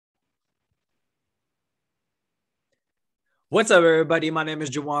What's up, everybody? My name is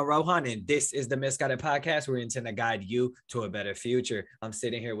Juwan Rohan, and this is the Misguided Podcast. We intend to guide you to a better future. I'm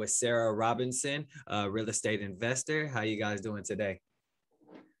sitting here with Sara Robinson, a real estate investor. How you guys doing today?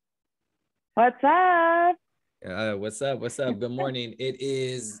 What's up? What's up? Good morning. It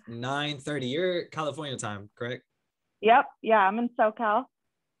is 9:30. You're California time, correct? Yep. Yeah, I'm in SoCal.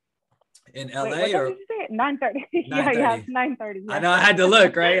 In LA? Wait, what did you say? 9:30. Yeah, it's 9:30. Yeah. I know I had to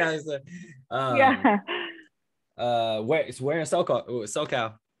look, right? I was yeah. Where in SoCal?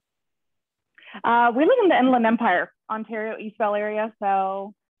 We live in the Inland Empire, Ontario, East Bell area,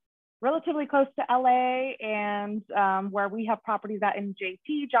 so relatively close to LA, and where we have properties at in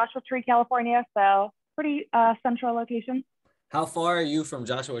JT, Joshua Tree, California. So pretty central location. How far are you from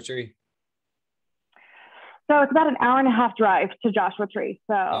Joshua Tree? So it's about an hour and a half drive to Joshua Tree.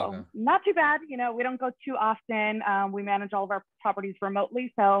 So Not too bad. You know, we don't go too often. We manage all of our properties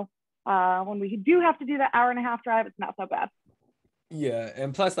remotely. So when we do have to do that hour and a half drive, it's not so bad. Yeah.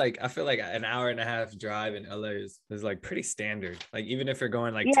 And plus, like, I feel like an hour and a half drive in LA is like pretty standard. Like, even if you're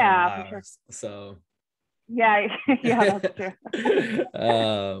going like 10 miles. Sure. So yeah, that's true.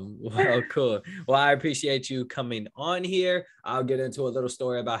 Well, cool. Well, I appreciate you coming on here. I'll get into a little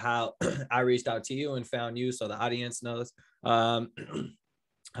story about how I reached out to you and found you, so the audience knows. I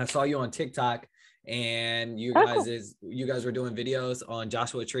saw you on TikTok, and you guys were doing videos on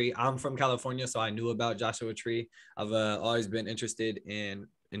Joshua Tree. I'm from California, so I knew about Joshua Tree. I've always been interested in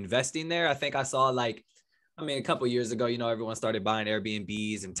investing there. I think I saw a couple of years ago, everyone started buying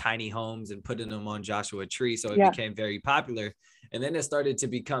Airbnbs and tiny homes and putting them on Joshua Tree. So it became very popular. And then it started to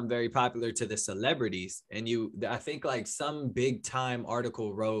become very popular to the celebrities. And I think like some big time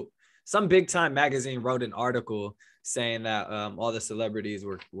magazine wrote an article saying that all the celebrities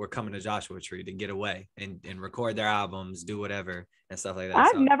were coming to Joshua Tree to get away and record their albums, do whatever and stuff like that.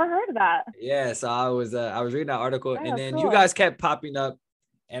 I've never heard of that. Yeah. So I was reading that article, and then you guys kept popping up.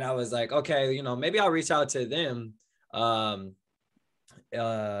 And I was like, okay, maybe I'll reach out to them. And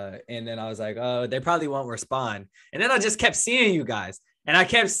then I was like, oh, they probably won't respond. And then I just kept seeing you guys. And I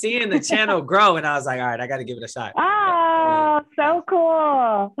kept seeing the channel grow. And I was like, all right, I got to give it a shot. Oh, so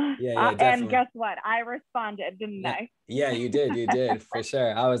cool. Yeah, and guess what? I responded, didn't I? Yeah, you did, for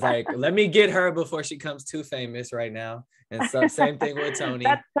sure. I was like, let me get her before she comes too famous right now. And so same thing with Tony.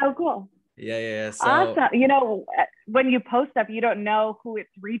 That's so cool. Yeah. So, awesome. When you post stuff, you don't know who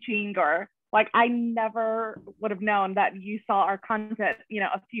it's reaching, or like, I never would have known that you saw our content,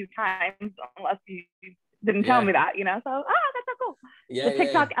 a few times unless you didn't tell me that, so, that's so cool. Yeah, the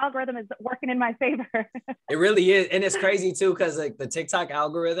TikTok algorithm is working in my favor. It really is. And it's crazy too, because like the TikTok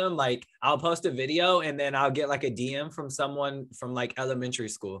algorithm, like I'll post a video and then I'll get like a DM from someone from like elementary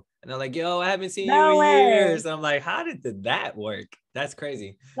school. And they're like, yo, I haven't seen you in years. I'm like, how did that work? That's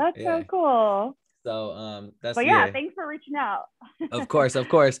crazy. That's so cool. So thanks for reaching out. Of course.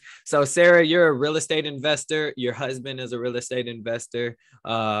 So Sara, you're a real estate investor. Your husband is a real estate investor.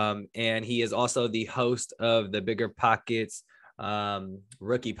 And he is also the host of the BiggerPockets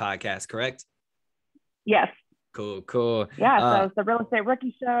Rookie Podcast, correct? Yes. Cool. Yeah, so it's the Real Estate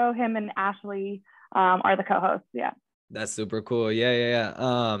Rookie Show. Him and Ashley are the co-hosts. Yeah. That's super cool. Yeah.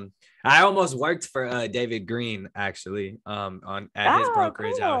 I almost worked for David Green actually at his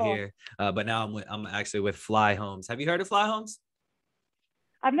brokerage out here. But now I'm actually with Fly Homes. Have you heard of Fly Homes?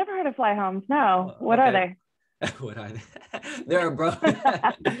 I've never heard of Fly Homes. No. What are they? What are they?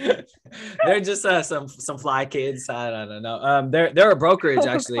 They're just some fly kids. I don't know. They're a brokerage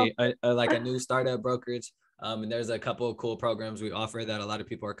actually, like a new startup brokerage. And there's a couple of cool programs we offer that a lot of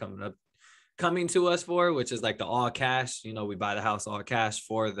people are coming to us for, which is like the all cash. We buy the house all cash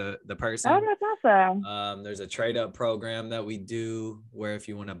for the person. Oh, that's awesome. There's a trade up program that we do where if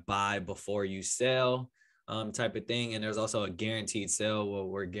you want to buy before you sell, type of thing. And there's also a guaranteed sale where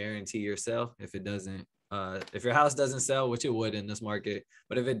we'll guarantee your sale if it doesn't. If your house doesn't sell, which it would in this market,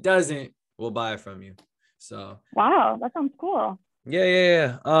 but if it doesn't, we'll buy it from you. So wow, that sounds cool.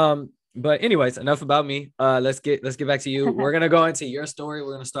 Yeah. But anyways, enough about me. Let's get back to you. We're gonna go into your story.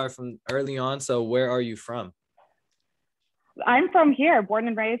 We're gonna start from early on. So where are you from? I'm from here, born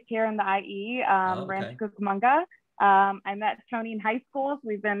and raised here in the IE, Rancho Cucamonga. I met Tony in high school.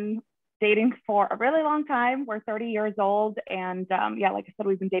 We've been dating for a really long time. We're 30 years old, and like I said,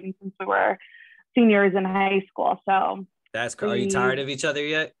 we've been dating since we were seniors in high school. So that's cool. Are you tired of each other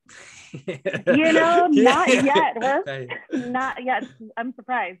yet? Not yet. We're not yet. I'm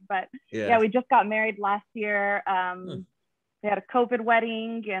surprised, but we just got married last year. We had a COVID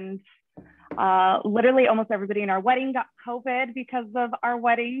wedding, and literally almost everybody in our wedding got COVID because of our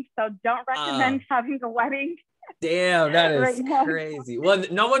wedding. So don't recommend having a wedding. Damn, that is crazy. Well,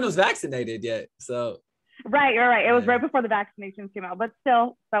 no one was vaccinated yet, so Right. You're right. It was right before the vaccinations came out, but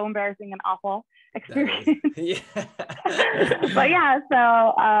still so embarrassing and awful experience. Yeah. But yeah,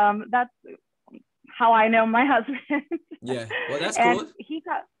 so that's how I know my husband. Yeah. Well, that's and cool. he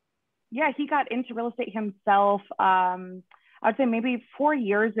got into real estate himself. I would say maybe 4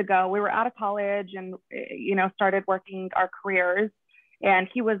 years ago. We were out of college and, started working our careers. And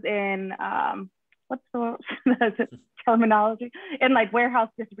he was in, what's the terminology? In like warehouse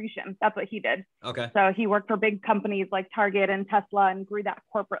distribution. That's what he did. Okay. So he worked for big companies like Target and Tesla and grew that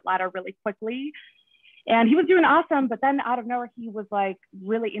corporate ladder really quickly. And he was doing awesome. But then out of nowhere, he was like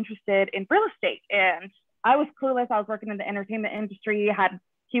really interested in real estate. And I was clueless. I was working in the entertainment industry.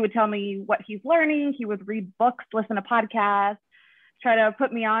 He would tell me what he's learning. He would read books, listen to podcasts, try to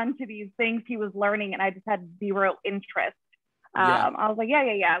put me on to these things he was learning. And I just had zero interest. I was like,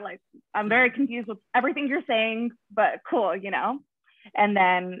 yeah. Like, I'm very confused with everything you're saying, but cool, And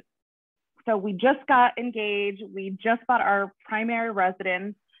then, so we just got engaged. We just bought our primary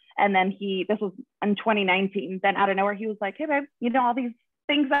residence. And then this was in 2019. Then out of nowhere, he was like, hey, babe, all these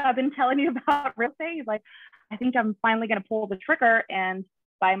things that I've been telling you about real estate. He's like, I think I'm finally going to pull the trigger and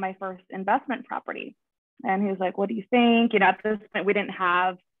buy my first investment property. And he was like, what do you think? At this point, we didn't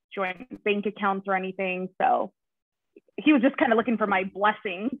have joint bank accounts or anything. So he was just kind of looking for my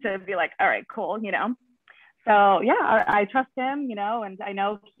blessing to be like, all right, cool, So yeah, I trust him, and I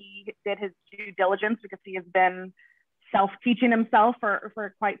know he did his due diligence because he has been self-teaching himself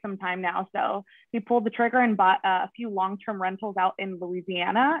for quite some time now. So he pulled the trigger and bought a few long-term rentals out in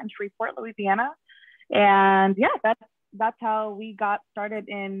Louisiana, in Shreveport, Louisiana. And yeah, that's how we got started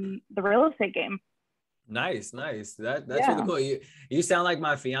in the real estate game. Nice. That's really cool. You sound like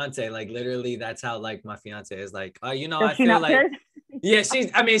my fiance. Like literally, that's how like my fiance is. Like, I feel like, yeah,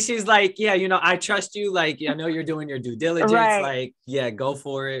 she's like, yeah, I trust you. Like, I know you're doing your due diligence. Right. Like, yeah, go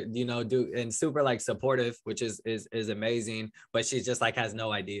for it. And super like supportive, which is amazing. But she just like has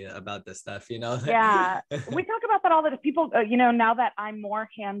no idea about this stuff. Yeah, we talk about that all the people. Now that I'm more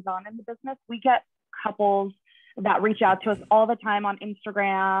hands-on in the business, we get couples that reach out to us all the time on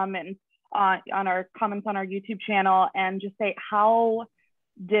Instagram and on our comments on our YouTube channel and just say, how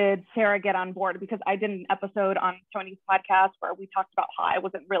did Sara get on board? Because I did an episode on Tony's podcast where we talked about how I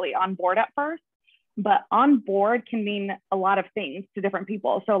wasn't really on board at first, but on board can mean a lot of things to different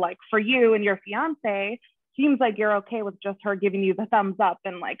people. So like for you and your fiance, seems like you're okay with just her giving you the thumbs up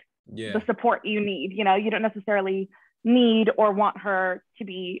and like the support you need. You don't necessarily need or want her to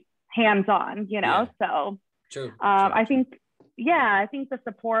be hands-on, So True. I think the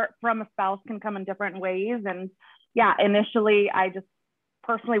support from a spouse can come in different ways. And yeah, initially I just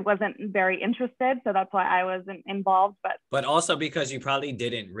personally wasn't very interested. So that's why I wasn't involved. But also because you probably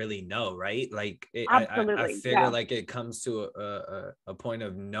didn't really know, right? Like absolutely. I figure like it comes to a point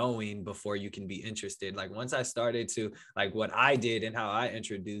of knowing before you can be interested. Like once I started to like what I did and how I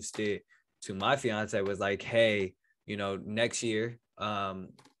introduced it to my fiance was like, hey, next year,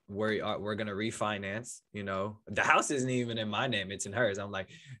 we're gonna refinance. The house isn't even in my name, it's in hers. I'm like,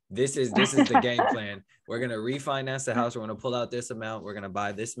 this is the game plan. We're gonna refinance the house, we're gonna pull out this amount, we're gonna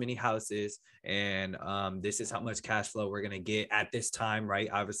buy this many houses, and this is how much cash flow we're gonna get at this time, right?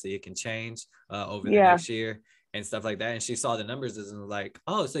 Obviously it can change over the next year and stuff like that. And she saw the numbers and was like,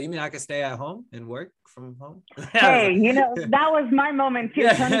 oh, so you mean I could stay at home and work from home? Hey, that was my moment too.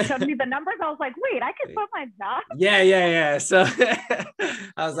 Tony showed me the numbers. I was like, wait, I can quit my job. Yeah. So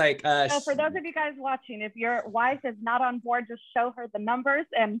I was like, so for those of you guys watching, if your wife is not on board, just show her the numbers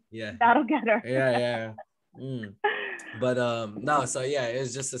and that'll get her. Yeah. But no, so yeah,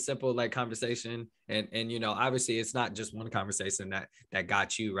 it's just a simple like conversation, and obviously it's not just one conversation that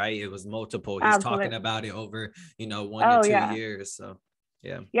got you, right? It was multiple. He's talking about it over 1 to 2 years. So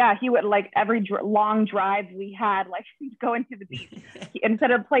yeah, he would like every long drive we had, like going to the beach,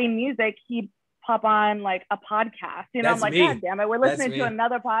 instead of playing music, he'd pop on like a podcast. I'm like, God damn it, we're listening to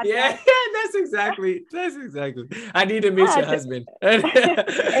another podcast. Yeah, that's exactly. I need to meet your husband.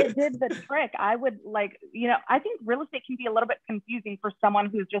 It did the trick. I would like, I think real estate can be a little bit confusing for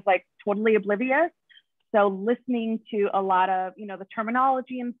someone who's just like totally oblivious. So listening to a lot of, the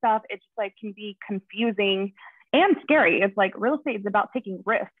terminology and stuff, it's just like can be confusing and scary. It's like real estate is about taking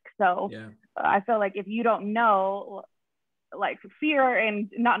risks. So I feel like if you don't know, like fear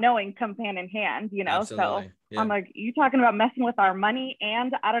and not knowing come hand in hand, Absolutely. So I'm like, you talking about messing with our money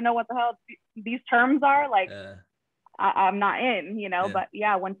and I don't know what the hell these terms are, like I'm not in, but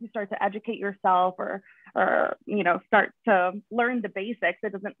once you start to educate yourself or start to learn the basics,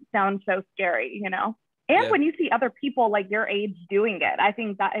 it doesn't sound so scary, and when you see other people like your age doing it, I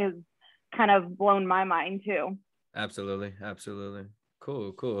think that has kind of blown my mind too. Absolutely.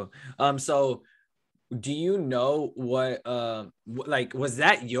 Cool. So do you know what, like, was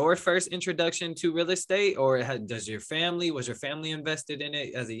that your first introduction to real estate, or was your family invested in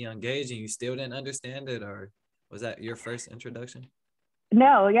it as a young age and you still didn't understand it, or was that your first introduction?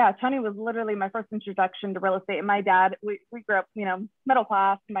 No, yeah, Tony was literally my first introduction to real estate. And my dad, we grew up, middle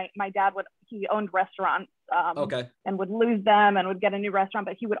class. My dad he owned restaurants, Okay. and would lose them and would get a new restaurant,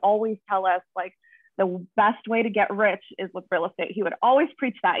 but he would always tell us, like, the best way to get rich is with real estate. He would always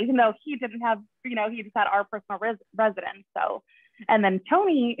preach that, even though he didn't have, he just had our personal residence. So, and then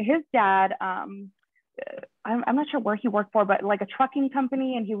Tony, his dad, I'm not sure where he worked for, but like a trucking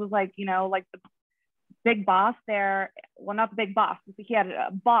company. And he was like, like the big boss there. Well, not the big boss. He had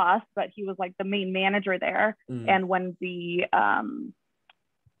a boss, but he was like the main manager there. And when the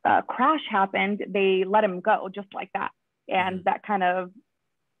crash happened, they let him go just like that. And that kind of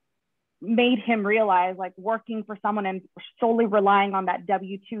made him realize, like, working for someone and solely relying on that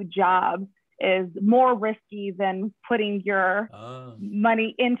W-2 job is more risky than putting your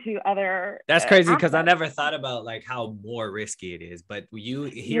money into other. That's crazy, because I never thought about like how more risky it is. But you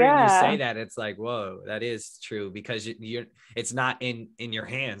hearing you say that, it's like, whoa, that is true, because it's not in your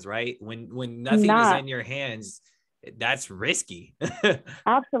hands, right? When nothing is in your hands, that's risky.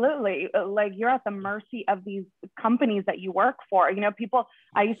 Absolutely. Like, you're at the mercy of these companies that you work for.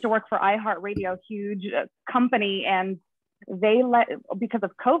 I used to work for iHeartRadio, huge company, and they because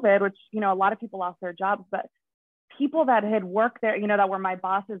of COVID, which, a lot of people lost their jobs, but people that had worked there, that were my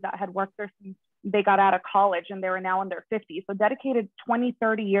bosses that had worked there since they got out of college, and they were now in their 50s. So dedicated 20,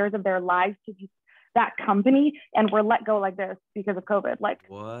 30 years of their lives to that company, and were let go like this because of COVID. Like,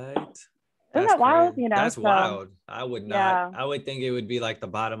 what? Isn't that wild? That's wild. I would not. Yeah. I would think it would be like the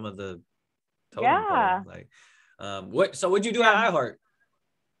bottom of the totem pole. Like, what'd you do at iHeart?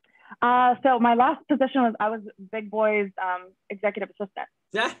 So my last position was, I was Big Boy's executive assistant.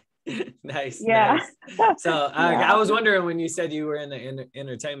 Yeah. Nice. Yeah. Nice. So I was wondering, when you said you were in the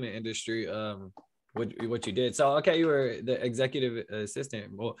entertainment industry, what you did. So okay, you were the executive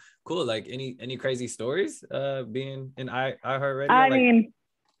assistant. Well, cool. Like, any crazy stories being in iHeartRadio?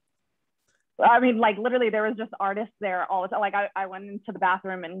 I mean, like, literally, there was just artists there all the time. Like, I went into the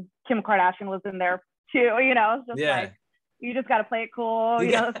bathroom and Kim Kardashian was in there too. It's just like, you just got to play it cool.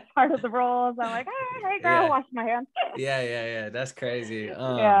 It's part of the rules. I'm like, hey girl, wash my hands. Yeah. That's crazy.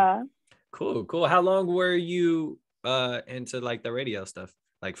 Yeah. Cool. How long were you into like the radio stuff?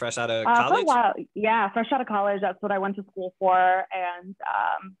 Like fresh out of college? For a while. Yeah, fresh out of college. That's what I went to school for. And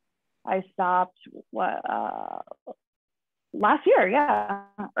I stopped last year. Yeah,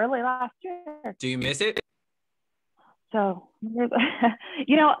 early last year. Do you miss it? So,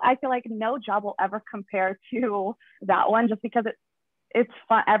 I feel like no job will ever compare to that one, just because it's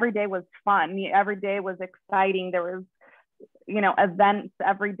fun. Every day was fun. Every day was exciting. There was, events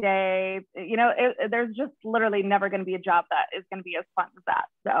every day. There's just literally never going to be a job that is going to be as fun as that.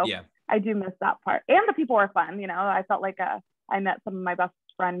 So yeah, I do miss that part. And the people were fun. I felt like I met some of my best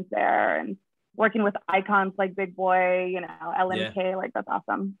friends there, and working with icons like Big Boy, LMK, like, that's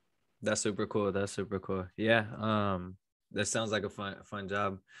awesome. That's super cool. Yeah. That sounds like a fun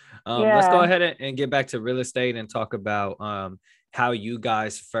job. Let's go ahead and get back to real estate and talk about how you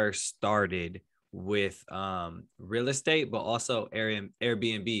guys first started with real estate, but also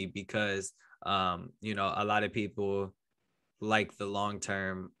Airbnb, because a lot of people like the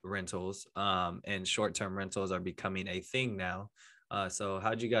long-term rentals, and short-term rentals are becoming a thing now. So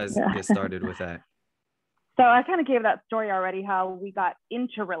how'd you guys get started with that? So I kind of gave that story already, how we got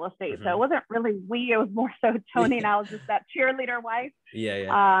into real estate. So it wasn't really it was more so Tony and I was just that cheerleader wife.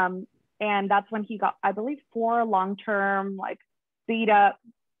 Yeah. And that's when he got, I believe, 4 long-term, like, beat up,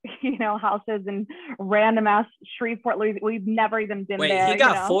 houses in random ass Shreveport. We've never even been there. Wait, he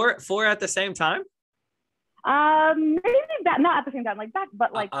got four at the same time? Maybe not at the same time, like back,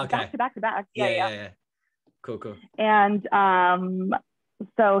 but like back to back. Yeah. Cool. And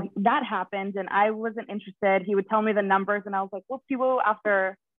so that happened, and I wasn't interested. He would tell me the numbers, and I was like, whoopsie-woo.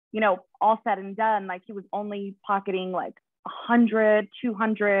 After, all said and done, like, he was only pocketing like 100,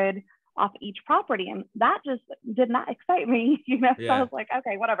 200 off each property. And that just did not excite me, So I was like,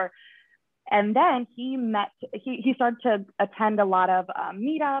 okay, whatever. And then he started to attend a lot of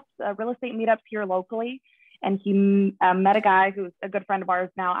meetups, real estate meetups here locally. And he met a guy who's a good friend of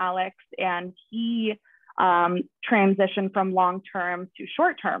ours now, Alex, and he transitioned from long-term to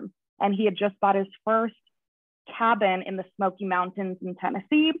short-term. And he had just bought his first cabin in the Smoky Mountains in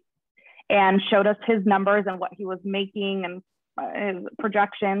Tennessee, and showed us his numbers and what he was making and his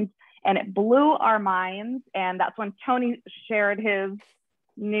projections. And it blew our minds. And that's when Tony shared his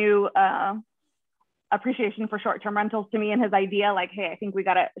new appreciation for short-term rentals to me and his idea, like, hey, I think we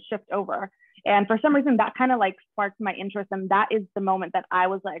got to shift over. And for some reason that kind of like sparked my interest. And that is the moment that I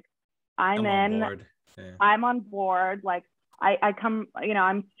was like, I'm in, on board. Yeah. I'm on board. Like I come,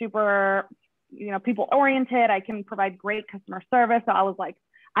 I'm super, people oriented. I can provide great customer service. So I was like,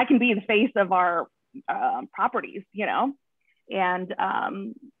 I can be the face of our properties, And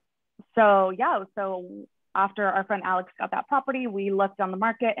so after our friend Alex got that property, we looked on the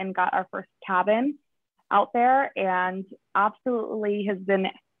market and got our first cabin out there, and absolutely has been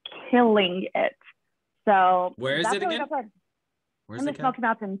killing it. So where is it again? In the Smoky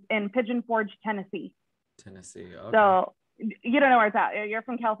Mountains in Pigeon Forge, Tennessee. Okay. So you don't know where it's at. You're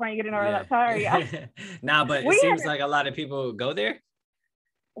from California. You don't know where that's at. Yeah. Nah, but it seems like a lot of people go there.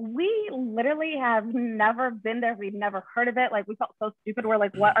 We literally have never been there. We've never heard of it. Like, we felt so stupid. We're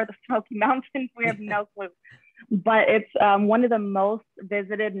like, what are the Smoky Mountains? We have no clue. But it's one of the most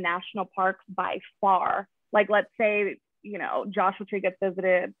visited national parks by far. Like, let's say, Joshua Tree gets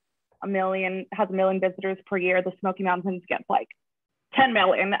visited has a million visitors per year. The Smoky Mountains gets like 10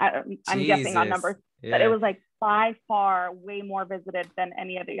 million. I'm guessing on numbers. Yeah. But it was like by far way more visited than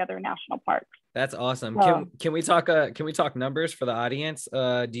any of the other national parks. That's awesome. Can we talk numbers for the audience?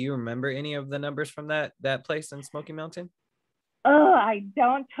 Do you remember any of the numbers from that place in Smoky Mountain? Oh, I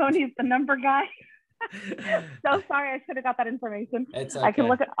don't. Tony's the number guy. So sorry, I should have got that information. It's okay. I can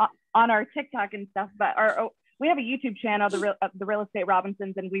look on our TikTok and stuff, but we have a YouTube channel, the Real Estate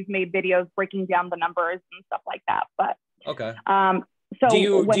Robinsons, and we've made videos breaking down the numbers and stuff like that. But okay. So do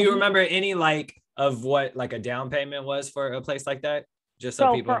you remember any of what like a down payment was for a place like that? Just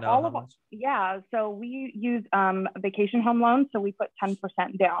so people know how much. Yeah. So we use vacation home loans. So we put 10%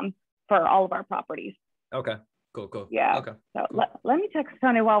 down for all of our properties. Okay. Cool. Yeah. Okay. So cool. Let me text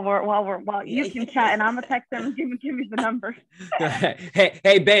Tony while you can chat, and I'm gonna text him and give me the numbers.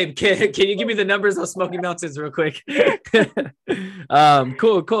 hey babe, can you give me the numbers on Smoky Mountains real quick?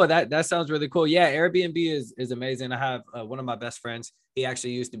 Cool. That sounds really cool. Yeah, Airbnb is amazing. I have one of my best friends. He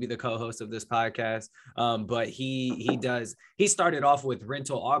actually used to be the co-host of this podcast. But he started off with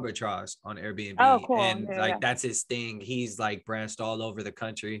rental arbitrage on Airbnb. Oh, cool. And that's his thing. He's like branched all over the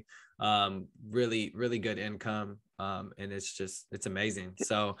country. Really, really good income. And it's amazing.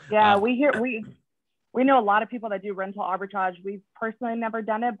 So yeah, we know a lot of people that do rental arbitrage. We've personally never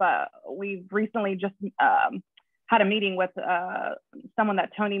done it, but we've recently just had a meeting with someone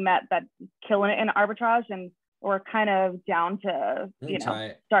that Tony met that's killing it in arbitrage, and we're kind of down to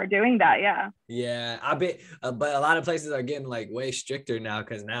start doing that. Yeah, I bet, but a lot of places are getting like way stricter now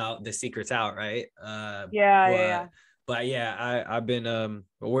because now the secret's out, right? Yeah. But yeah, I've been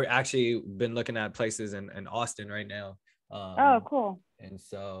we're actually been looking at places in Austin right now. Oh, cool. And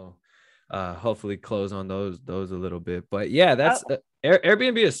so hopefully close on those a little bit. But yeah, that's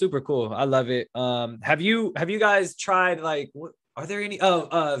Airbnb is super cool. I love it. Have you guys tried are there any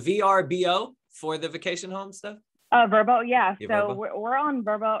VRBO for the vacation home stuff? Vrbo, yeah. So Vrbo? We're on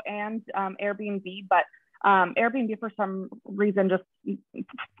Vrbo and Airbnb, but Airbnb for some reason just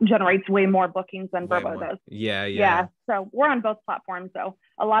generates way more bookings than Vrbo does. Yeah. So we're on both platforms. So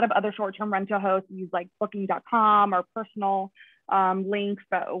a lot of other short-term rental hosts use like booking.com or personal links,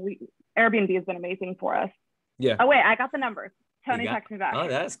 but Airbnb has been amazing for us. Yeah. Oh wait, I got the numbers. Tony texted me back. Oh,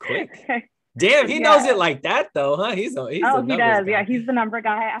 that's quick. Damn, he knows it like that though, huh? He does. Guy. Yeah, he's the number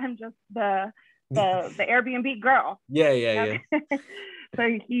guy. I'm just the Airbnb girl. Yeah.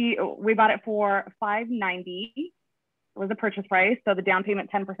 So we bought it for $590 was the purchase price. So the down payment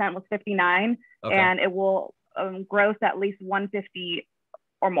 10% was $59, and it will gross at least $150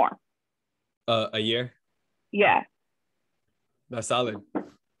 or more. A year? Yeah. That's solid.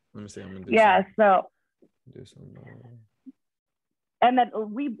 Let me see. I'm gonna do some more. And then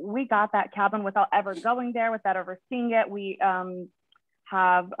we got that cabin without ever going there, without ever seeing it. We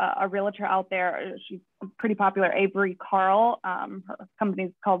have a realtor out there. She's pretty popular, Avery Carl. Her company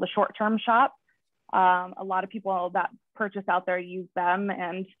is called the Short Term Shop. A lot of people that purchase out there use them,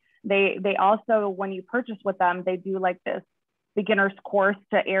 and they also, when you purchase with them, they do like this beginner's course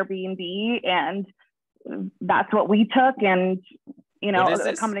to Airbnb, and that's what we took. And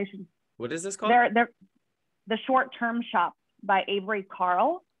a combination. What is this called? They're the Short Term Shop by Avery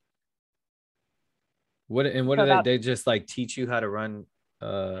Carl. They just like teach you how to run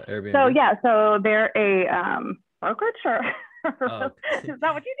Airbnb? So they're a brokerage, or is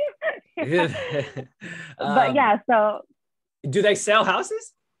that what you do? But yeah, so do they sell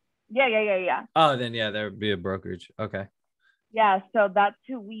houses? Yeah. Oh, then yeah, there would be a brokerage. Okay. Yeah, so that's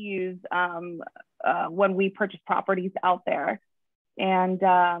who we use when we purchase properties out there. And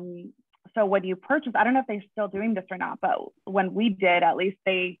so when you purchase, I don't know if they're still doing this or not, but when we did, at least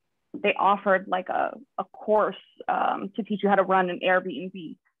they they offered like a course to teach you how to run an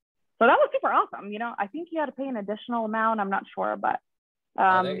Airbnb. So that was super awesome. You know, I think you had to pay an additional amount. I'm not sure, but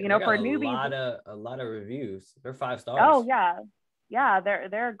you know, for newbies, a lot of reviews. They're 5 stars. Oh yeah,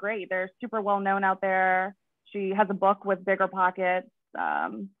 they're great. They're super well known out there. She has a book with BiggerPockets.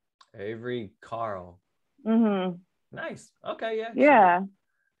 Avery Carl. Mm-hmm. Nice. Okay, yeah. Yeah. So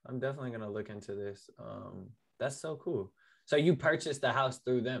I'm definitely gonna look into this. That's so cool. So you purchased the house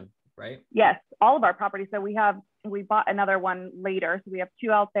through them, right? Yes, all of our properties. So we bought another one later. So we have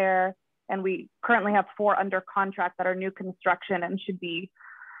 2 out there, and we currently have 4 under contract that are new construction and should be.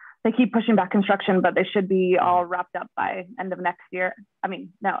 They keep pushing back construction, but they should be all wrapped up by end of next year. I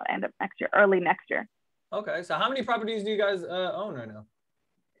mean, no, end of next year, early next year. Okay. So how many properties do you guys own right now?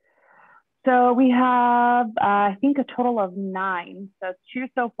 So we have, I think, a total of 9. So 2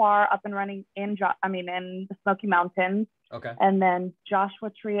 so far up and running in the Smoky Mountains. Okay. And then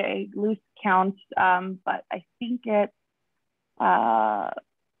Joshua Tree, a loose count, but I think it's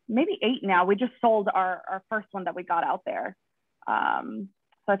maybe 8 now. We just sold our first one that we got out there.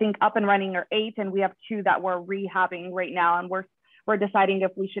 So I think up and running are 8, and we have 2 that we're rehabbing right now, and we're deciding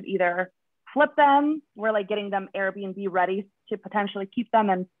if we should either flip them. We're like getting them Airbnb ready to potentially keep them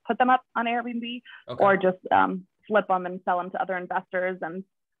and put them up on Airbnb, or just flip them and sell them to other investors. And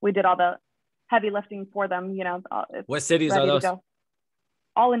we did all the heavy lifting for them. You know, what cities are those?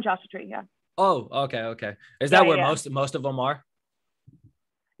 All in Joshua Tree, yeah. Oh, okay. Is that where most of them are?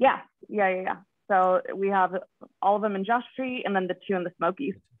 Yeah. So we have all of them in Joshua Tree, and then the 2 in the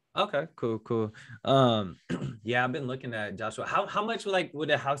Smokies. Okay, cool. Yeah, I've been looking at Joshua. How much would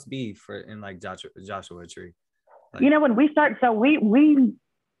a house be in Joshua Tree? You know, when we start, so we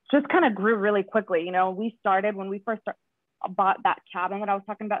just kind of grew really quickly. You know, we started when we first bought that cabin that I was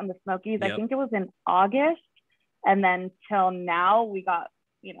talking about in the Smokies. Yep. I think it was in August, and then till now we got,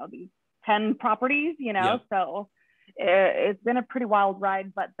 you know, these 10 properties. You know, yep. So it's been a pretty wild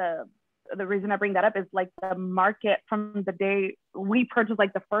ride, but the reason I bring that up is like the market from the day we purchased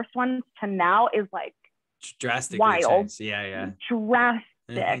like the first one to now is like drastically wild. Changed. Yeah.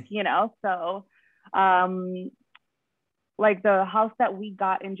 Drastic, you know? So, like the house that we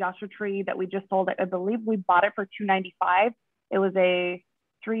got in Joshua Tree that we just sold, I believe we bought it for $295. It was a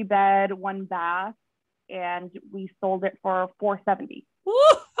 3-bed, 1-bath, and we sold it for $470.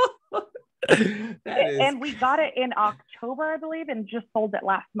 And we got it in October, I believe, and just sold it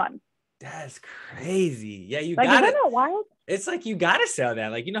last month. That's crazy. Yeah, you like, got it. Isn't that wild? It's like you gotta sell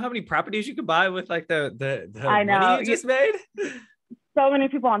that. Like, you know how many properties you could buy with like the I know. money you just made? So many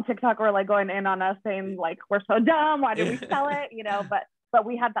people on TikTok were like going in on us saying like we're so dumb. Why did we sell it? You know, but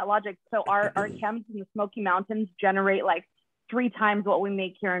we had that logic. So our camps in the Smoky Mountains generate like 3 times what we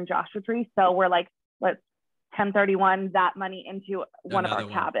make here in Joshua Tree. So we're like, let's 1031 that money into one of our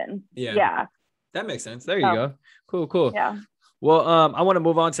cabins. Yeah. That makes sense. There you go. Cool. Yeah. Well, I want to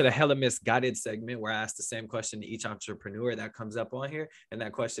move on to the Hella Misguided segment where I ask the same question to each entrepreneur that comes up on here. And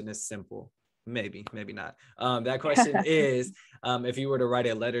that question is simple. Maybe not. That question is, if you were to write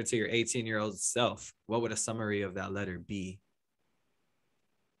a letter to your 18-year-old self, what would a summary of that letter be?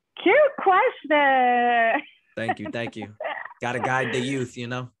 Cute question. Thank you. Got to guide the youth, you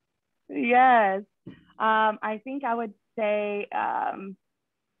know? Yes. I think I would say,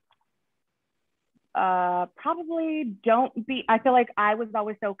 probably I feel like I was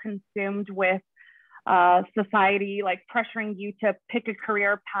always so consumed with society like pressuring you to pick a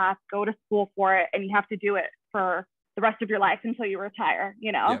career path, go to school for it, and you have to do it for the rest of your life until you retire,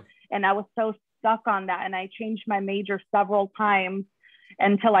 you know? Yeah. And I was so stuck on that, and I changed my major several times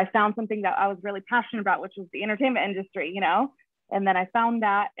until I found something that I was really passionate about, which was the entertainment industry, you know? And then I found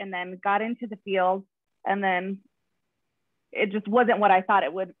that and then got into the field, and then it just wasn't what I thought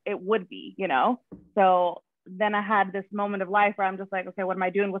it would be, you know? So then I had this moment of life where I'm just like, okay, what am I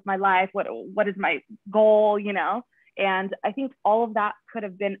doing with my life? What is my goal, you know? And I think all of that could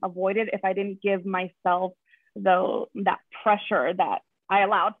have been avoided if I didn't give myself that pressure that I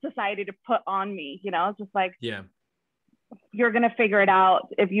allowed society to put on me, you know? It's just like, yeah, you're going to figure it out.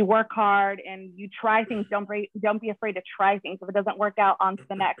 If you work hard and you try things, don't be afraid to try things. If it doesn't work out, on to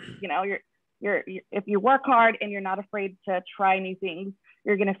the next, you know, if you work hard and you're not afraid to try new things,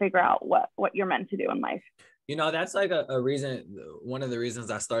 you're going to figure out what you're meant to do in life. You know, that's like a reason. One of the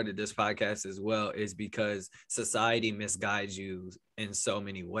reasons I started this podcast as well is because society misguides you in so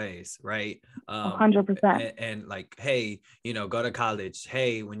many ways, right? 100%. And like, hey, you know, go to college.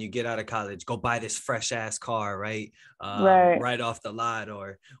 Hey, when you get out of college, go buy this fresh ass car, right? Right off the lot,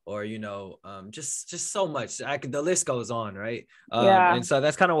 or you know, just so much. The list goes on, right? And so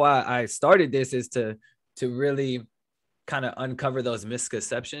that's kind of why I started this, is to really kind of uncover those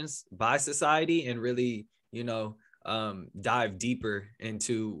misconceptions by society and really, you know, dive deeper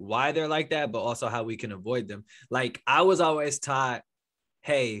into why they're like that, but also how we can avoid them. Like I was always taught,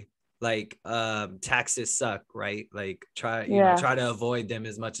 hey, like taxes suck, right? Like try to avoid them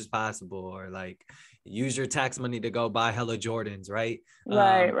as much as possible, or like use your tax money to go buy hella Jordans, right?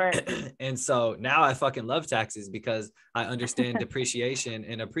 Right. And so now I fucking love taxes because I understand depreciation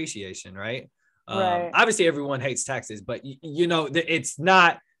and appreciation, right? Right. Obviously everyone hates taxes, but you know, it's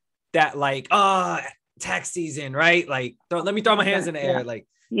not that like, tax season, right? Like let me throw my hands in the air. Like,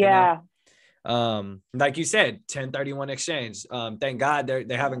 you know? Like you said, 1031 exchange. Thank God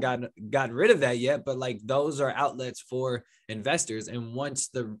they haven't gotten rid of that yet, but like those are outlets for investors. And once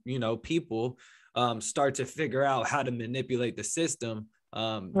the, you know, people start to figure out how to manipulate the system,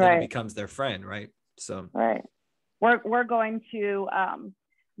 then it becomes their friend, right? So we're going to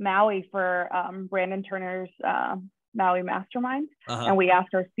Maui for Brandon Turner's Maui Mastermind, and we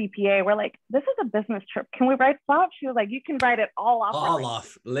asked our CPA, we're like, this is a business trip, can we write stuff? She was like, you can write it all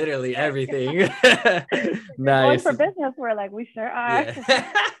off, literally everything. Nice. Going for business, we're like, we sure are.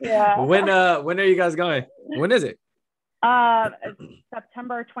 When are you guys going? When is it?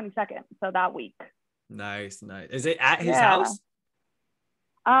 September 22nd, so that week. Nice. Is it at his house?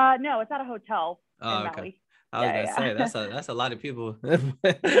 No, it's at a hotel in Maui. I was gonna say that's a lot of people.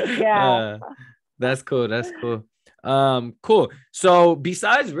 That's cool. Cool. So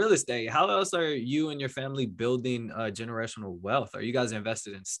besides real estate, how else are you and your family building generational wealth? Are you guys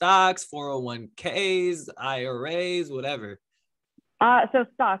invested in stocks, 401ks, IRAs, whatever? So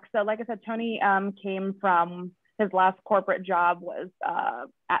stocks. So like I said, Tony came from his last corporate job was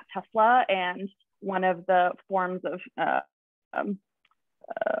at Tesla, and one of the forms of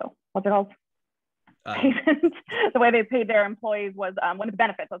what's it called? The way they paid their employees was one of the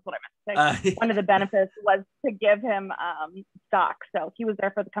benefits. That's what I meant to say. One of the benefits was to give him stock. So he was there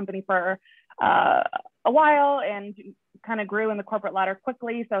for the company for a while and kind of grew in the corporate ladder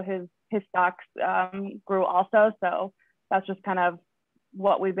quickly. So his stocks grew also. So that's just kind of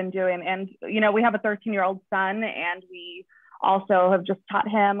what we've been doing. And, you know, we have a 13-year-old son, and we also have just taught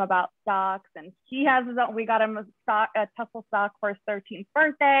him about stocks, and he has his own. We got him a Tesla stock for his 13th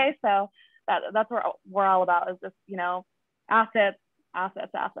birthday. So that's what we're all about, is just, you know, assets,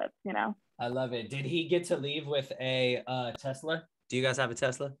 you know. I love it. Did he get to leave with a Tesla? Do you guys have a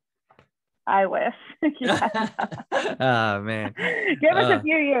Tesla? I wish. Oh man. Give us a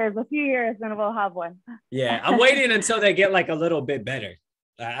few years and we'll have one. Yeah, I'm waiting until they get like a little bit better.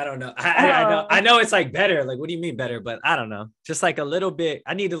 I don't know. I know it's like better. Like, what do you mean better? But I don't know. Just like a little bit.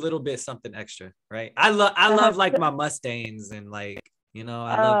 I need a little bit something extra, right? I love like my Mustangs, and like, you know,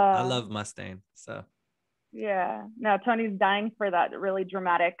 I love Mustang. So yeah, no, Tony's dying for that really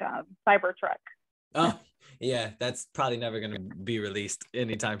dramatic Cybertruck. Oh yeah, that's probably never gonna be released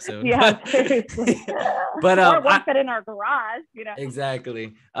anytime soon. Yeah, seriously. But or work it in our garage, you know.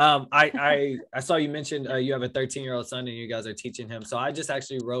 Exactly. I saw you mentioned you have a 13-year-old son and you guys are teaching him. So I just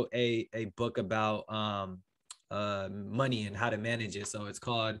actually wrote a book about money and how to manage it. So it's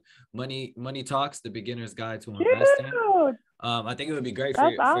called Money Talks: The Beginner's Guide to Investing. I think it would be great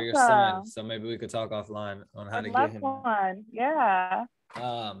for your son. So maybe we could talk offline on how to get him one. Yeah.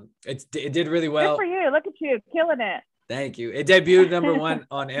 It did really well. Good for you. Look at you killing it. Thank you. It debuted #1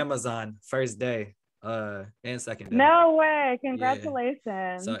 on Amazon first day and second day. No way. Congratulations.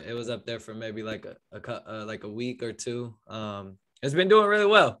 Yeah. So it was up there for maybe like a week or two. It's been doing really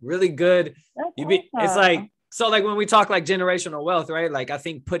well, really good. It's like, so like when we talk like generational wealth, right? Like I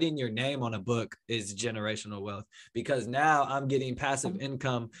think putting your name on a book is generational wealth, because now I'm getting passive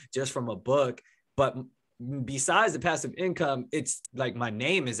income just from a book. But besides the passive income, it's like my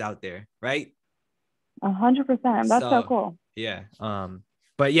name is out there, right? 100%. That's so cool. Yeah.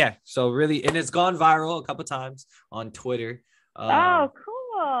 But yeah, so really, and it's gone viral a couple times on Twitter. Oh,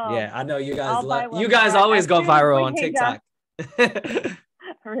 cool. Yeah, I know you guys always go viral on TikTok.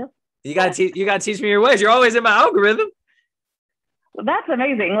 Really? You gotta teach me your ways. You're always in my algorithm. That's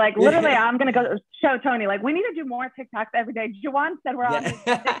amazing. Like literally, I'm gonna go show Tony. Like, we need to do more TikToks every day. Juwan said we're on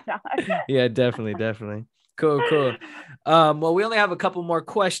TikTok. Yeah, definitely. Cool. Well, we only have a couple more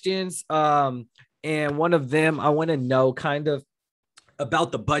questions. And one of them, I want to know kind of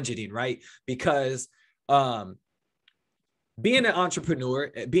about the budgeting, right? Because being an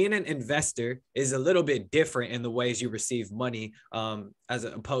entrepreneur, being an investor is a little bit different in the ways you receive money, as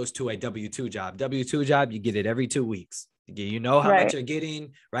opposed to a W-2 job. W-2 job, you get it every 2 weeks. You know how much you're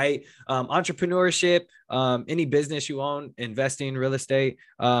getting, right? Entrepreneurship, any business you own, investing, real estate,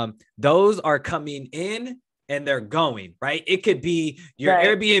 those are coming in and they're going, right? It could be your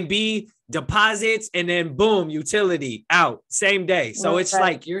Airbnb deposits and then boom, utility out same day. So it's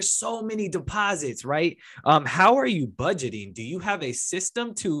like you're so many deposits, right? How are you budgeting? Do you have a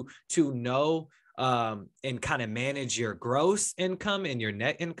system to know and kind of manage your gross income and your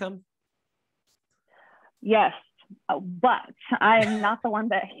net income? Yes, but I'm not the one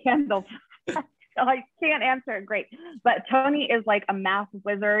that handles that, so I can't answer it great. But Tony is like a math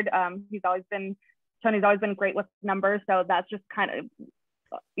wizard. Tony's always been great with numbers. So that's just kind of,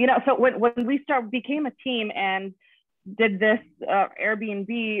 so when we became a team and did this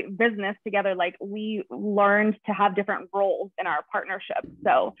Airbnb business together, like we learned to have different roles in our partnership.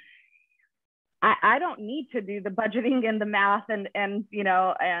 So I don't need to do the budgeting and the math and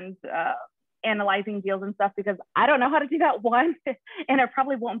analyzing deals and stuff, because I don't know how to do that, one, and it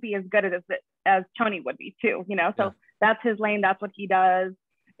probably won't be as good as Tony would be too, so that's his lane, that's what he does.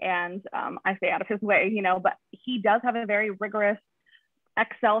 And I stay out of his way, but he does have a very rigorous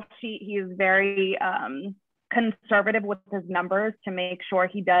Excel sheet. He's very conservative with his numbers to make sure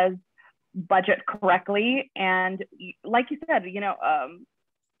he does budget correctly. And like you said,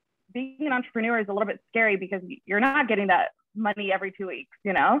 being an entrepreneur is a little bit scary because you're not getting that money every 2 weeks,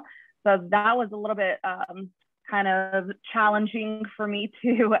 So that was a little bit kind of challenging for me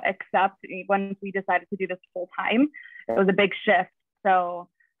to accept when we decided to do this full time. It was a big shift. So,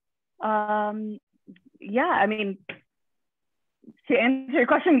 I mean, to answer your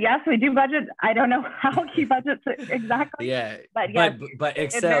question, yes, we do budget. I don't know how he budgets exactly. Yeah, but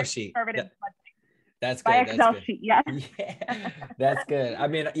Excel sheet. That's good. By Excel sheet, yes. Yeah, that's good. I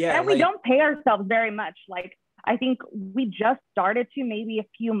mean, yeah. And we don't pay ourselves very much. Like, I think we just started to, maybe a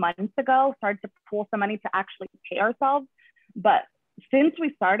few months ago, started to pull some money to actually pay ourselves. But since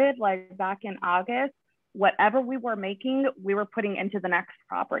we started, like back in August, whatever we were making, we were putting into the next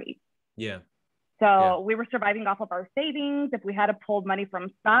property. Yeah. So we were surviving off of our savings. If we had to pull money from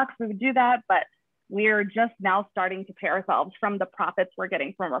stocks, we would do that. But we're just now starting to pay ourselves from the profits we're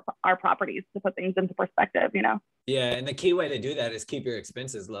getting from our properties, to put things into perspective, Yeah. And the key way to do that is keep your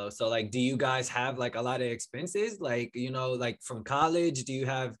expenses low. So like, do you guys have like a lot of expenses? Like, like from college, do you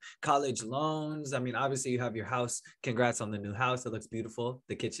have college loans? I mean, obviously you have your house. Congrats on the new house. It looks beautiful.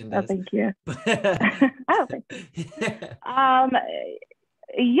 The kitchen does. Oh, thank you.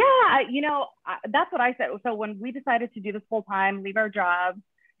 That's what I said. So when we decided to do this full time, leave our jobs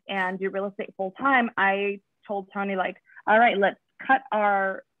and do real estate full time, I told Tony, like, all right, let's cut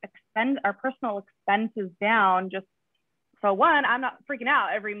our personal expenses down. Just so one, I'm not freaking out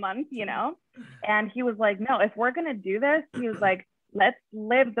every month, And he was like, no, if we're gonna do this, he was like, let's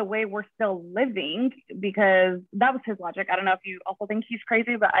live the way we're still living, because that was his logic. I don't know if you also think he's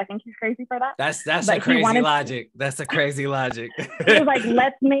crazy, but I think he's crazy for that. That's a crazy logic. That's a crazy logic. He was like,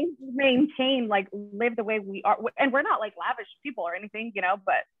 let's maintain, like, live the way we are. And we're not like lavish people or anything,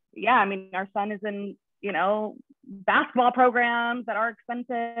 but yeah, I mean, our son is in, basketball programs that are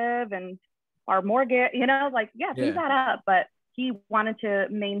expensive, and our mortgage, things add up, but he wanted to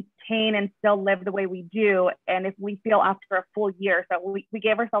maintain and still live the way we do. And if we feel after a full year, so we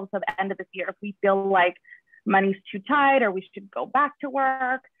gave ourselves to the end of this year, if we feel like money's too tight or we should go back to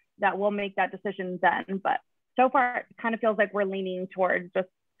work, that we'll make that decision then. But so far, it kind of feels like we're leaning towards just,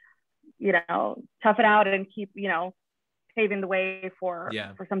 tough it out and keep, paving the way for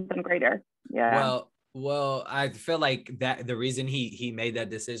something greater. Yeah. Well, I feel like that the reason he made that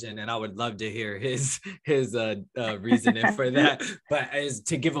decision, and I would love to hear his reasoning for that, but is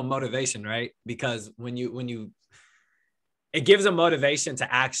to give him motivation, right? Because when you it gives a motivation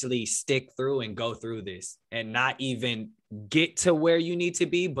to actually stick through and go through this and not even get to where you need to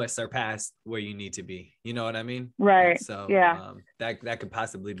be, but surpass where you need to be. You know what I mean? Right. And so yeah, that could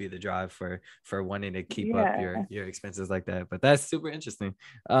possibly be the drive for wanting to keep up your expenses like that. But that's super interesting.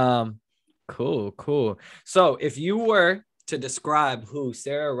 Cool. So if you were to describe who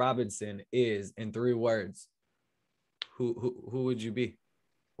Sara Robinson is in 3 words, who would you be?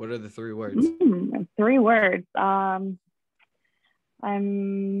 What are the 3 words? 3 words. God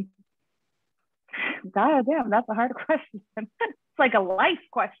damn, that's a hard question. It's like a life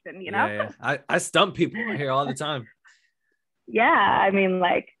question, Yeah. I stump people here all the time. Yeah, I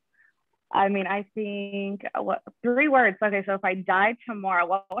I think what 3 words. Okay, so if I died tomorrow,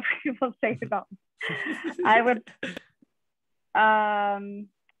 what would people say about me? I would. I'm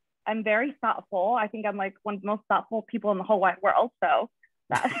very thoughtful. I think I'm like one of the most thoughtful people in the whole wide world. So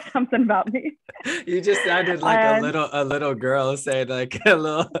that's something about me. You just sounded like a little girl saying, like a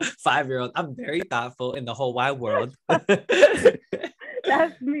little 5-year-old. I'm very thoughtful in the whole wide world.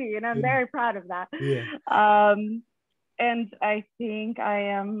 That's me, and I'm very proud of that. Yeah. And I think I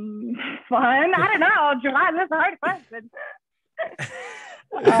am fun. I don't know, Juwan, that's a hard question.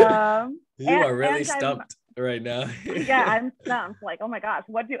 You are really stumped right now. Yeah, I'm stumped. Like, oh my gosh,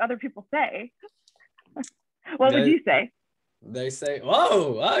 what do other people say? What would you say? They say,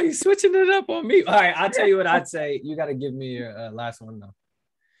 oh, you're switching it up on me. All right, I'll tell you what I'd say. You got to give me your last one, though.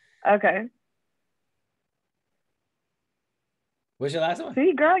 Okay. What's your last one?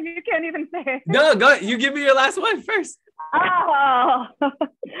 See, girl, you can't even say it. No, go. You give me your last one first. Oh.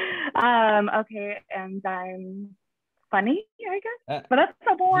 Okay, and I'm funny, I guess. But that's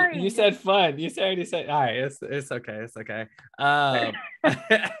so boring. You said fun. You already said. All right, it's okay. It's okay.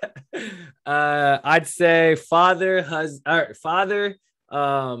 I'd say father,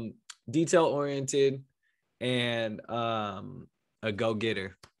 detail oriented, and a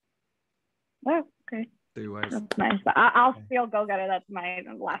go-getter. Oh, okay. 3 words. That's nice. I'll still go-getter. That's my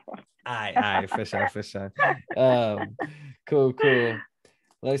last one. All right, for sure. Cool.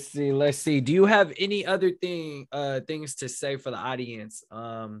 Let's see. Do you have any other things to say for the audience?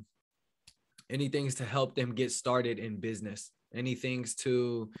 Any things to help them get started in business? Any things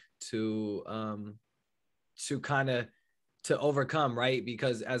to kind of to overcome, right?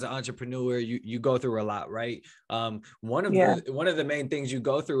 Because as an entrepreneur, you go through a lot, right? One of the main things you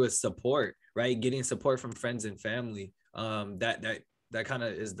go through is support, right? Getting support from friends and family. That kind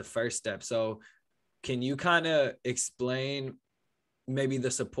of is the first step. So can you kind of explain maybe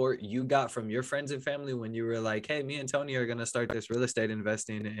the support you got from your friends and family when you were like, hey, me and Tony are going to start this real estate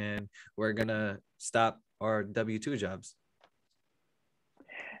investing and we're going to stop our W-2 jobs?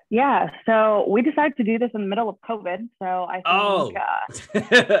 Yeah, so we decided to do this in the middle of COVID. So I think,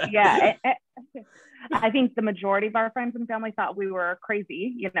 I think the majority of our friends and family thought we were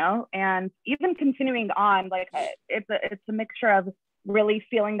crazy, and even continuing on, like it's a mixture of really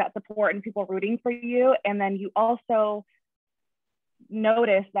feeling that support and people rooting for you. And then you also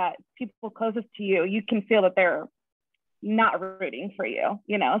notice that people closest to you, you can feel that they're not rooting for you,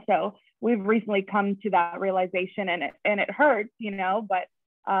 so we've recently come to that realization, and it hurts, but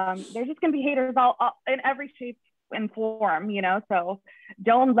there's just going to be haters all in every shape and form, so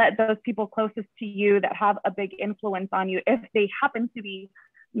don't let those people closest to you that have a big influence on you, if they happen to be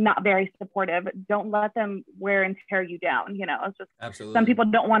not very supportive, don't let them wear and tear you down. It's just absolutely. Some people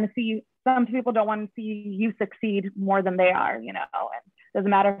don't want to see you succeed more than they are, and it doesn't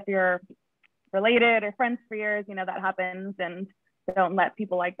matter if you're related or friends for years, that happens, and don't let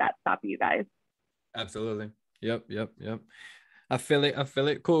people like that stop you guys. Absolutely. Yep. I feel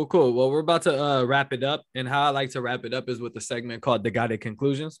it. Cool. Well, we're about to wrap it up. And how I like to wrap it up is with a segment called The Guided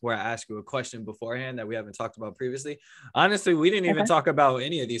Conclusions, where I ask you a question beforehand that we haven't talked about previously. Honestly, we didn't even talk about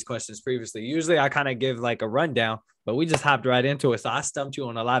any of these questions previously. Usually I kind of give like a rundown, but we just hopped right into it. So I stumped you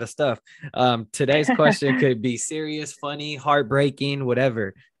on a lot of stuff. Today's question could be serious, funny, heartbreaking,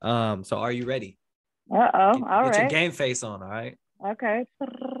 whatever. So are you ready? All get right. Your game face on, all right? Okay.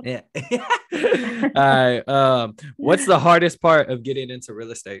 Yeah. All right. What's the hardest part of getting into real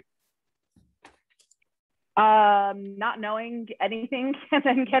estate? Not knowing anything and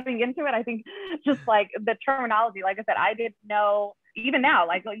then getting into it. I think just like the terminology, like I said, I didn't know, even now,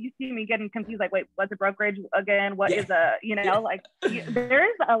 like you see me getting confused, like, wait, what's a brokerage again? What is there's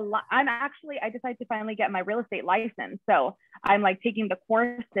a lot. I decided to finally get my real estate license. So I'm like taking the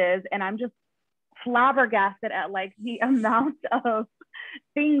courses, and I'm just flabbergasted at like the amount of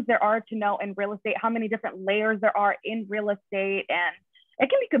things there are to know in real estate, how many different layers there are in real estate, and it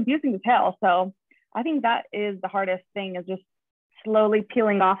can be confusing as hell. So I think that is the hardest thing, is just slowly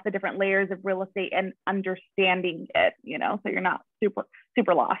peeling off the different layers of real estate and understanding it, so you're not super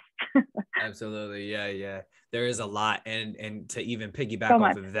lost. Absolutely. Yeah. There is a lot. And to even piggyback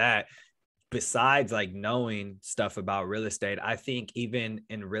off of that, besides like knowing stuff about real estate, I think even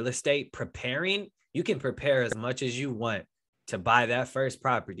in real estate, you can prepare as much as you want to buy that first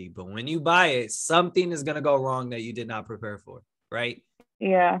property. But when you buy it, something is going to go wrong that you did not prepare for. Right.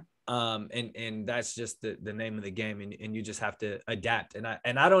 Yeah. And that's just the name of the game. And you just have to adapt. And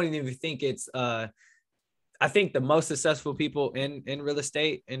I don't even think it's, I think the most successful people in real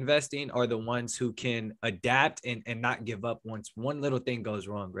estate investing are the ones who can adapt and not give up once one little thing goes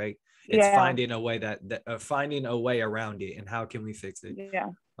wrong. Right. It's finding a way finding a way around it, and how can we fix it?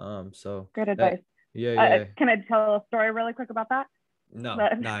 Yeah. So good advice. Yeah. Can I tell a story really quick about that? No,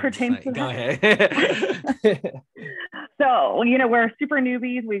 pertains to go that? ahead. So, we're super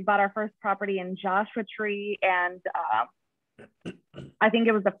newbies. We bought our first property in Joshua Tree, and I think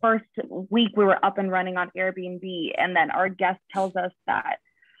it was the first week we were up and running on Airbnb, and then our guest tells us that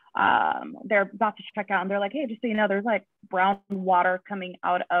they're about to check out, and they're like, hey, just so you know, there's like brown water coming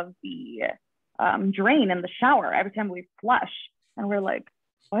out of the drain in the shower every time we flush. And we're like,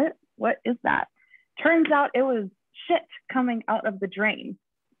 what is that? Turns out it was shit coming out of the drain.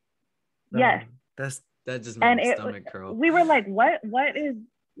 Yes. That just made my stomach curl. We were like, what is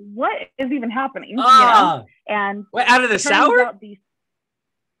even happening? You know? And wait, out of the shower?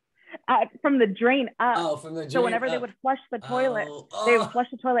 From the drain up. Oh, from the drain. So whenever they would flush the toilet, they would flush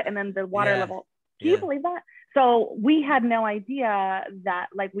the toilet, and then the water level. Can you believe that? So we had no idea that,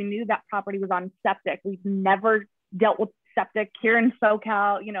 like, we knew that property was on septic. We've never dealt with septic here in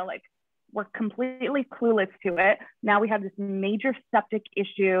SoCal, you know, like, we're completely clueless to it. Now we have this major septic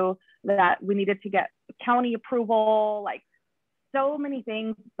issue that we needed to get county approval, like so many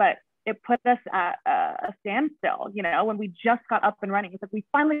things, but it put us at a standstill, you know, when we just got up and running. It's like we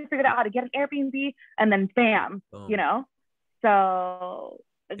finally figured out how to get an Airbnb, and then bam, you know? So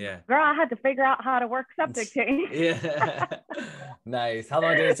girl, I had to figure out how to work septic tanks. Yeah. Nice. How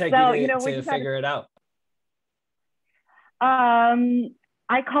long did it take you to figure it out?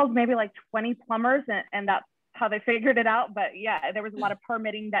 I called maybe like 20 plumbers, and that's how they figured it out. But yeah, there was a lot of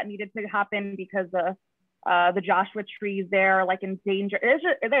permitting that needed to happen because the Joshua trees there are like in danger.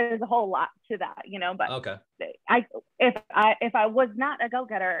 There's a whole lot to that, you know. But okay, if I was not a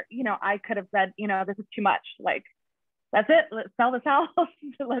go-getter, you know, I could have said, you know, this is too much. Like, that's it. Let's sell this house.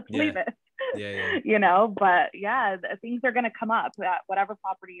 Let's leave it. Yeah. You know, but yeah, things are gonna come up at whatever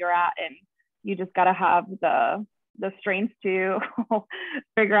property you're at, and you just gotta have the strength to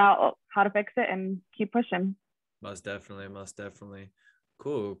figure out how to fix it and keep pushing. Most definitely.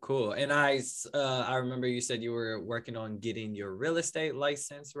 Cool. And I remember you said you were working on getting your real estate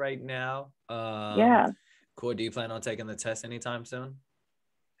license right now. Cool. Do you plan on taking the test anytime soon?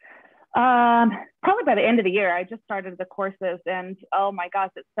 Probably by the end of the year. I just started the courses, and oh my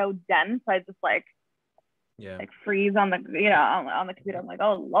gosh, it's so dense. I just like freeze on the computer. I'm like,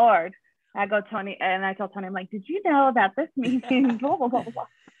 oh Lord. I tell Tony, I'm like, did you know that this means blah, blah, blah, blah.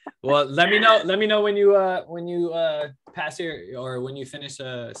 Well, let me know when you pass or when you finish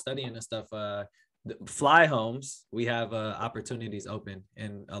studying and stuff. Fly homes, we have opportunities open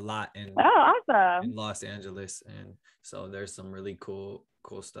in a lot in Los Angeles, and so there's some really cool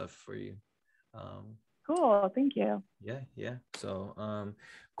stuff for you. Cool, thank you. Yeah. So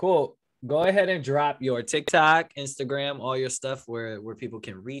cool. Go ahead and drop your TikTok, Instagram, all your stuff where people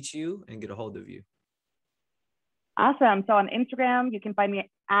can reach you and get a hold of you. Awesome. So on Instagram, you can find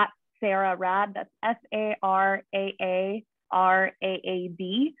me at Sara Rad. That's SARAARAAD.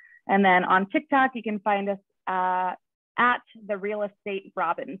 And then on TikTok, you can find us at The Real Estate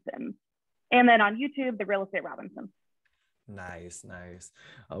Robinsons. And then on YouTube, The Real Estate Robinsons. Nice.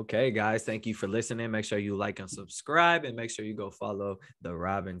 Okay, guys, thank you for listening. Make sure you like and subscribe, and make sure you go follow the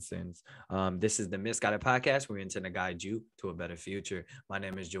Robinsons. This is the Misguided Podcast. We're intending to guide you to a better future. My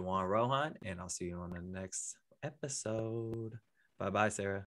name is Juwan Rohan, and I'll see you on the next episode. Bye, Sarah.